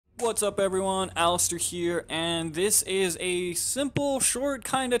What's up everyone, Alastiir here, and this is a simple, short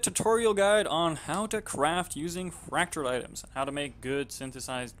kind of tutorial guide on how to craft using fractured items, how to make good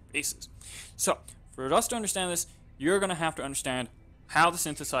synthesized bases. So, for us to understand this, you're going to have to understand how the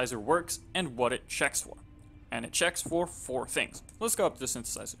synthesizer works and what it checks for. And it checks for 4 things. Let's go up to the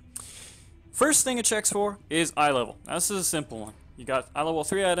synthesizer. First thing it checks for is eye level. Now, this is a simple one. You got eye level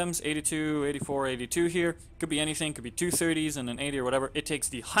 3 items, 82, 84, 82 here. Could be anything, could be 2 30s and an 80 or whatever. It takes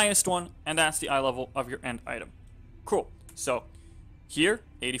the highest one, and that's the eye level of your end item. Cool. So here,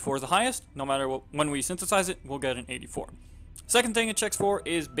 84 is the highest. No matter what, when we synthesize it, we'll get an 84. Second thing it checks for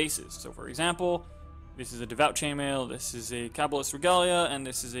is bases. So for example, this is a Devout Chainmail, this is a Kabbalist Regalia, and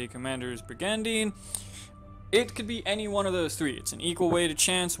this is a Commander's Brigandine. It could be any one of those 3. It's an equal weighted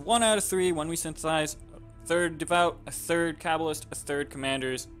chance, 1 out of 3 when we synthesize. A third Devout, a third Kabbalist, a third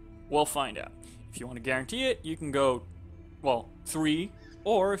Commanders. We'll find out. If you want to guarantee it, you can go, well, 3,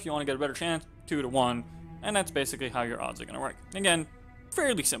 or if you want to get a better chance, 2 to 1, and that's basically how your odds are going to work. Again,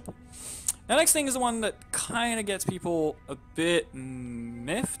 fairly simple. The next thing is the one that kind of gets people a bit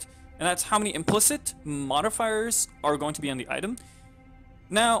miffed, and that's how many implicit modifiers are going to be on the item.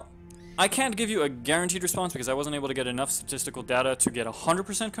 Now, I can't give you a guaranteed response because I wasn't able to get enough statistical data to get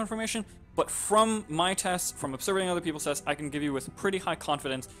 100% confirmation, but from my tests, from observing other people's tests, I can give you with pretty high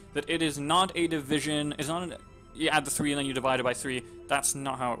confidence that it is not a division, it's not you add the 3 and then you divide it by 3, that's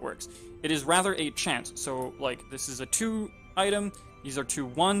not how it works. It is rather a chance, so like this is a 2 item, these are 2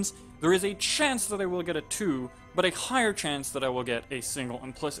 1s, there is a chance that I will get a 2, but a higher chance that I will get a single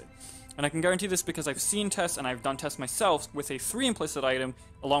implicit. And I can guarantee this because I've seen tests and I've done tests myself with a 3 implicit item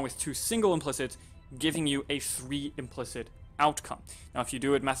along with 2 single implicits, giving you a 3 implicit outcome. Now if you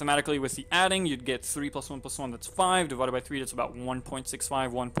do it mathematically with the adding, you'd get 3 plus 1 plus 1, that's 5, divided by 3, that's about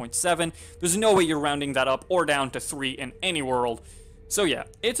 1.65, 1.7. There's no way you're rounding that up or down to 3 in any world. So yeah,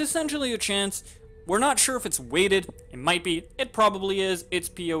 it's essentially a chance. We're not sure if it's weighted. It might be. It probably is. It's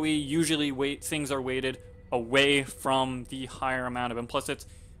PoE. Usually things are weighted away from the higher amount of implicits.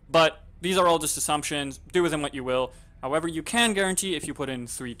 But these are all just assumptions. Do with them what you will. However, you can guarantee if you put in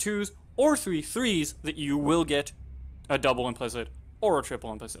 3 2s or 3 3s that you will get a double implicit or a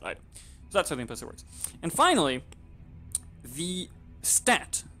triple implicit item. So that's how the implicit works. And finally, the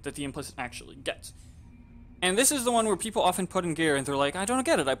stat that the implicit actually gets. And this is the one where people often put in gear and they're like, I don't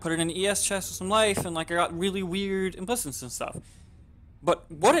get it. I put it in an ES chest with some life and like I got really weird implicits and stuff. But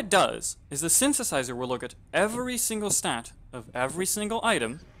what it does is the synthesizer will look at every single stat of every single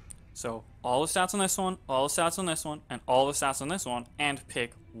item. So all the stats on this one, all the stats on this one, and all the stats on this one, and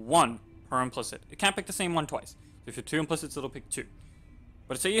pick 1 per implicit. It can't pick the same one twice. If you have 2 implicits, it'll pick 2.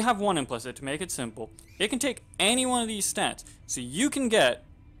 But say you have 1 implicit, to make it simple, it can take any one of these stats. So you can get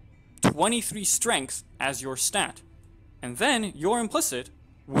 23 strength as your stat. And then your implicit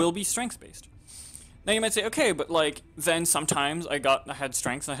will be strength based. Now you might say, okay, but like, then sometimes I had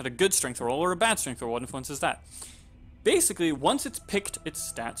strength, and I had a good strength roll or a bad strength roll. What influences that? Basically, once it's picked its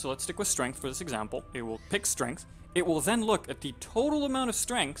stat, so let's stick with strength for this example, it will pick strength, it will then look at the total amount of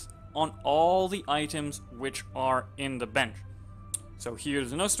strength on all the items which are in the bench. So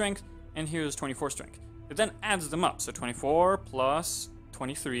here's no strength, and here's 24 strength. It then adds them up, so 24 plus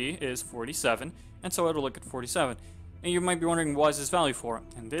 23 is 47, and so it'll look at 47. And you might be wondering, what is this value for?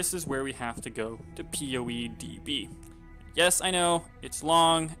 And this is where we have to go to PoEDB. Yes, I know, it's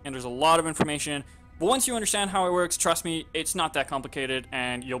long, and there's a lot of information, but once you understand how it works, trust me, it's not that complicated,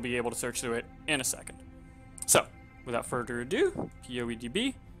 and you'll be able to search through it in a second. So, without further ado,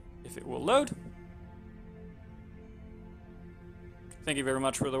 PoEDB, if it will load. Thank you very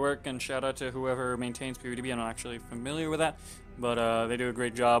much for the work, and shout out to whoever maintains PoEDB. I'm not actually familiar with that, but they do a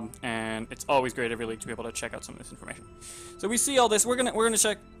great job, and it's always great every week to be able to check out some of this information. So we see all this. We're gonna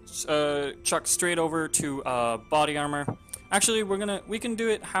chuck straight over to body armor. Actually, we can do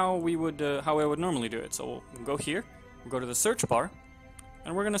it how I would normally do it. So we'll go here, we'll go to the search bar,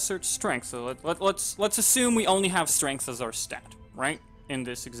 and we're gonna search strength. So let's assume we only have strength as our stat, right? In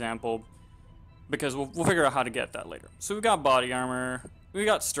this example, because we'll figure out how to get that later. So we got body armor, we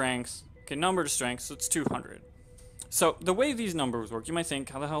got strength. Okay, number to strength, so it's 200. So the way these numbers work, you might think,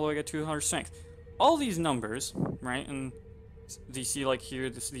 how the hell do I get 200 strength? All these numbers, right? And do you see like here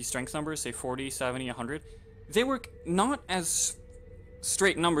these strength numbers, say 40, 70, 100? They work not as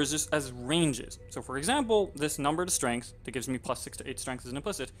straight numbers, just as ranges. So for example, this number to strength, that gives me plus 6 to 8 strength as an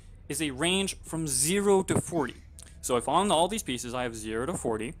implicit, is a range from 0 to 40. So if on all these pieces I have 0 to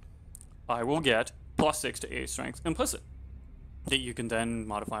 40, I will get plus 6 to 8 strength implicit, that you can then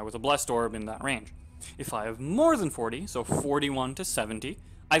modify with a blessed orb in that range. If I have more than 40, so 41 to 70,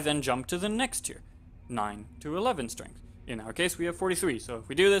 I then jump to the next tier, 9 to 11 strength. In our case, we have 43, so if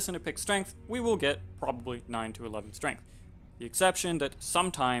we do this and it picks strength, we will get probably 9 to 11 strength. The exception that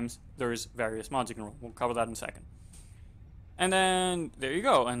sometimes there's various mods you can roll. We'll cover that in a second. And then there you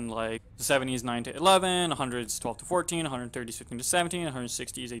go, and like the 70 is 9 to 11, 100 is 12 to 14, 130 is 15 to 17,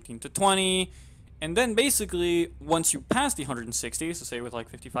 160 is 18 to 20. And then basically, once you pass the 160, so say with like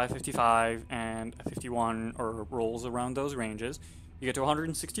 55, 55, and 51, or rolls around those ranges, you get to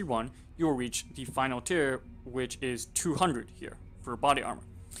 161, you will reach the final tier, which is 200 here for body armor.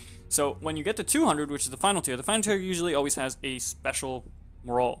 So when you get to 200, which is the final tier usually always has a special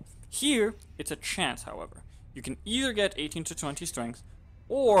roll. Here, it's a chance, however. You can either get 18 to 20 strength,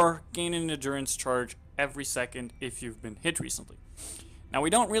 or gain an endurance charge every second if you've been hit recently. Now we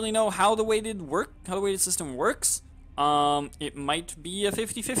don't really know how the weighted system works. It might be a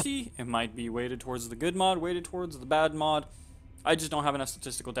 50-50. It might be weighted towards the good mod, weighted towards the bad mod. I just don't have enough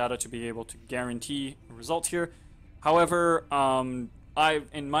statistical data to be able to guarantee a result here. However,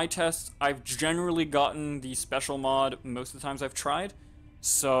 in my tests, I've generally gotten the special mod most of the times I've tried.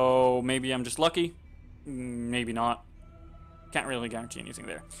 So maybe I'm just lucky, maybe not. Can't really guarantee anything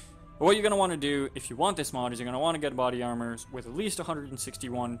there. But what you're going to want to do if you want this mod is you're going to want to get body armors with at least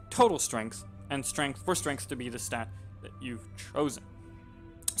 161 total strength, and strength to be the stat that you've chosen.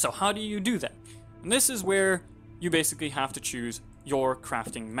 So how do you do that? And this is where you basically have to choose your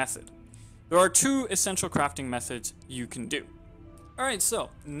crafting method. There are two essential crafting methods you can do. Alright, so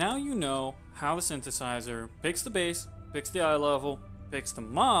now you know how the synthesizer picks the base, picks the eye level, picks the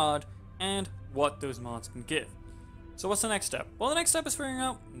mod, and what those mods can give. So what's the next step? Well, the next step is figuring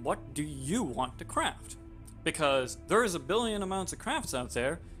out what do you want to craft. Because there's a billion amounts of crafts out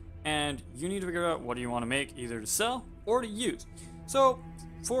there, and you need to figure out what do you want to make, either to sell or to use. So,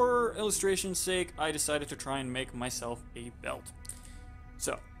 for illustration's sake, I decided to try and make myself a belt.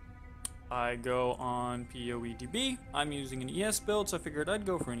 So, I go on POEDB, I'm using an ES build, so I figured I'd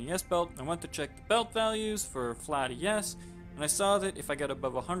go for an ES belt. I went to check the belt values for flat ES, and I saw that if I get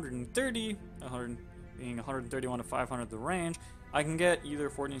above 130, being 131 to 500 the range, I can get either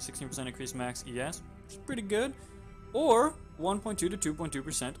 14 to 16% increased max ES, which is pretty good, or 1.2 to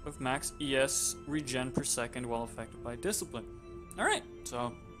 2.2% of max ES regen per second while affected by discipline. Alright,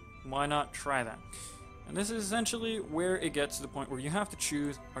 so why not try that? And this is essentially where it gets to the point where you have to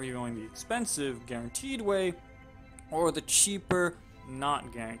choose, are you going the expensive, guaranteed way, or the cheaper,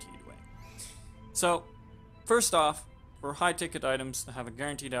 not guaranteed way? So, first off, for high ticket items that have a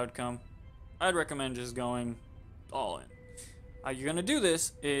guaranteed outcome, I'd recommend just going all in. How you're going to do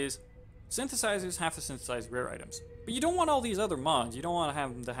this is, synthesizers have to synthesize rare items. But you don't want all these other mods. You don't want to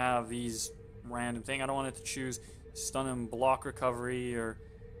have them to have these random thing. I don't want it to choose stun and block recovery or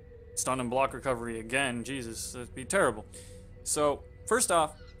stun and block recovery again. Jesus, that'd be terrible. So, first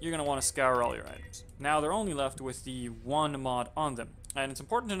off, you're going to want to scour all your items. Now, they're only left with the one mod on them. And it's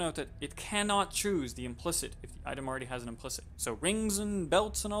important to note that it cannot choose the implicit if the item already has an implicit. So, rings and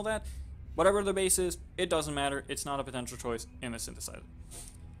belts and all that, whatever the base is, it doesn't matter. It's not a potential choice in the synthesizer.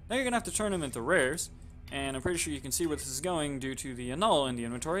 Now you're going to have to turn them into rares, and I'm pretty sure you can see where this is going due to the annul in the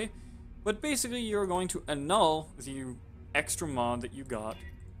inventory. But basically you're going to annul the extra mod that you got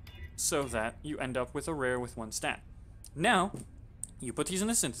so that you end up with a rare with one stat. Now, you put these in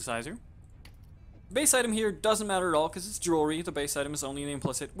a synthesizer. The base item here doesn't matter at all because it's jewelry. The base item is only the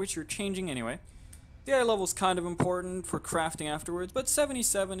implicit, which you're changing anyway. The eye level is kind of important for crafting afterwards, but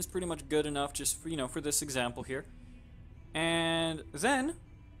 77 is pretty much good enough just for, for this example here. And then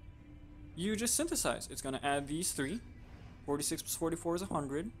you just synthesize. It's going to add these three. 46 plus 44 is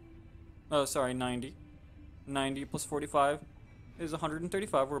 100. Oh, sorry, 90. 90 plus 45 is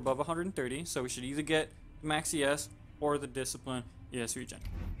 135. We're above 130, so we should either get max ES or the discipline ES regen.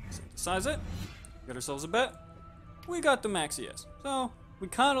 Synthesize it. Get ourselves a bet. We got the max ES. So we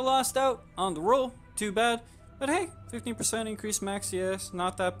kind of lost out on the roll. Too bad. But hey, 15% increased max ES.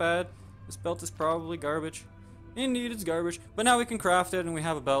 Not that bad. This belt is probably garbage. Indeed, it's garbage. But now we can craft it, and we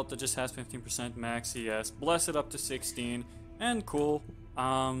have a belt that just has 15% max ES. Bless it up to 16. And cool.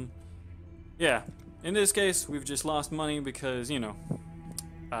 Yeah. In this case, we've just lost money because,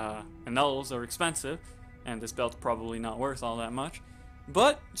 annuls are expensive. And this belt's probably not worth all that much.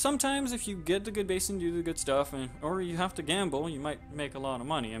 But sometimes if you get the good base and do the good stuff, or you have to gamble, you might make a lot of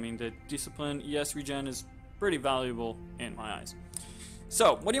money. I mean, the discipline ES regen is pretty valuable in my eyes.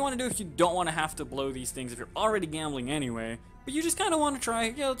 So, what do you want to do if you don't want to have to blow these things, if you're already gambling anyway, but you just kind of want to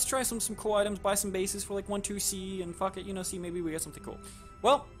try, let's try some cool items, buy some bases for like 1-2C, and fuck it, see, maybe we get something cool.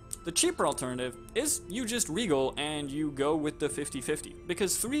 Well, the cheaper alternative is you just regal and you go with the 50-50,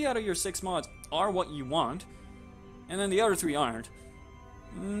 because 3 out of your 6 mods are what you want, and then the other 3 aren't.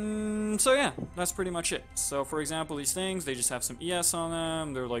 So yeah, that's pretty much it. So for example, these things, they just have some ES on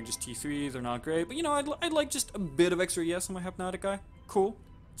them. They're like just T3, they're not great. But you know, I'd like just a bit of extra ES on my Hypnotic Eye. Cool.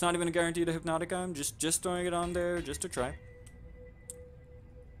 It's not even a guarantee to Hypnotic Eye. I'm just throwing it on there just to try.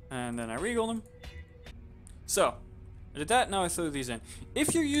 And then I regal them. So, I did that, now I throw these in.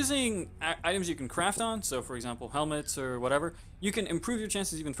 If you're using items you can craft on, so for example helmets or whatever, you can improve your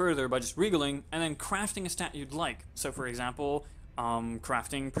chances even further by just regaling and then crafting a stat you'd like. So for example,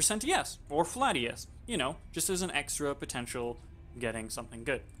 crafting percent ES or flat ES, you know, just as an extra potential getting something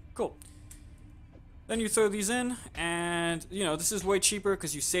good. Cool. Then you throw these in, and you know, this is way cheaper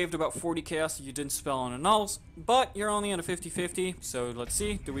because you saved about 40 chaos that you didn't spell on annulls, but you're only on a 50-50, so let's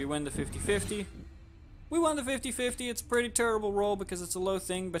see, do we win the 50-50? We won the 50-50. It's a pretty terrible roll because it's a low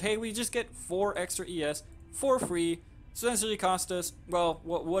thing, but hey, we just get 4 extra ES for free. So essentially cost us, well,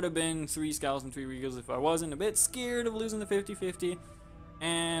 what would have been 3 scowls and 3 regals if I wasn't a bit scared of losing the 50-50.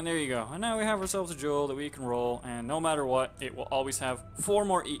 And there you go. And now we have ourselves a jewel that we can roll, and no matter what, it will always have 4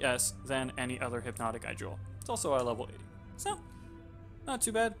 more ES than any other Hypnotic Eye jewel. It's also at level 80. So, not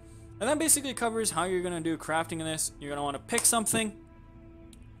too bad. And that basically covers how you're going to do crafting in this. You're going to want to pick something,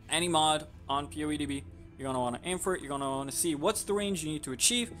 any mod on PoEDB. You're going to want to aim for it. You're going to want to see what's the range you need to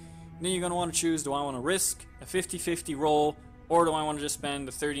achieve. And then you're going to want to choose, do I want to risk a 50-50 roll, or do I want to just spend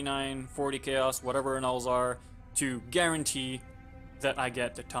the 39, 40 chaos, whatever annulls are, to guarantee that I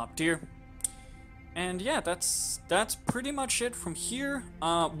get the top tier. And yeah, that's pretty much it from here.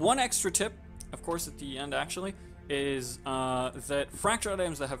 One extra tip, of course at the end actually, is that fractured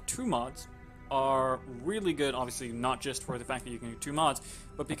items that have 2 mods are really good, obviously not just for the fact that you can do 2 mods,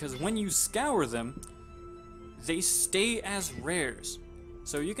 but because when you scour them, they stay as rares.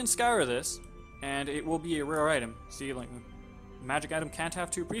 So you can scour this, and it will be a rare item. See, like, magic item can't have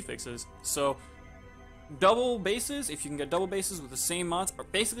 2 prefixes, so double bases, if you can get double bases with the same mods, are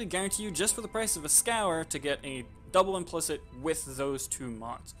basically guarantee you just for the price of a scour to get a double implicit with those 2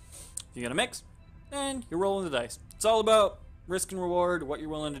 mods. If you get a mix, then you're rolling the dice. It's all about risk and reward, what you're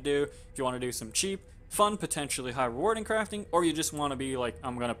willing to do. If you want to do some cheap, fun, potentially high rewarding crafting, or you just want to be like,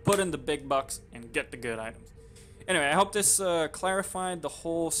 I'm going to put in the big bucks and get the good items. Anyway, I hope this clarified the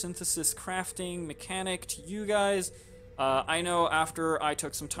whole synthesis crafting mechanic to you guys. I know after I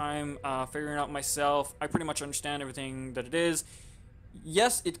took some time figuring out myself, I pretty much understand everything that it is.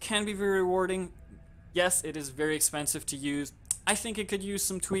 Yes, it can be very rewarding. Yes, it is very expensive to use. I think it could use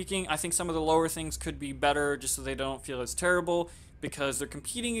some tweaking. I think some of the lower things could be better just so they don't feel as terrible, because they're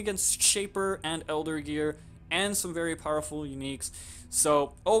competing against Shaper and Elder Gear and some very powerful uniques.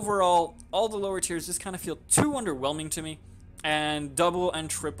 So overall, all the lower tiers just kind of feel too underwhelming to me. And double and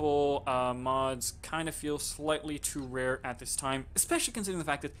triple mods kind of feel slightly too rare at this time, especially considering the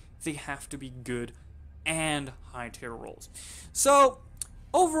fact that they have to be good and high tier rolls. So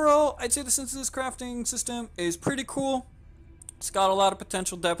overall, I'd say the synthesis crafting system is pretty cool. It's got a lot of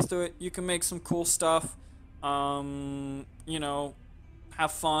potential depth to it. You can make some cool stuff. You know,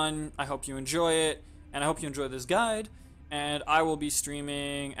 have fun. I hope you enjoy it, and I hope you enjoy this guide. And I will be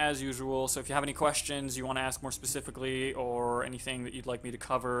streaming as usual, so if you have any questions you want to ask more specifically, or anything that you'd like me to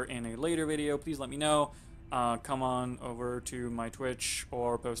cover in a later video, please let me know. Come on over to my Twitch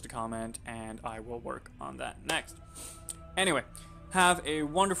or post a comment, and I will work on that next. Anyway, have a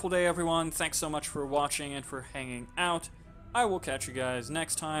wonderful day, everyone. Thanks so much for watching and for hanging out. I will catch you guys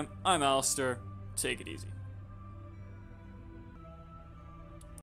next time. I'm Alastiir. Take it easy.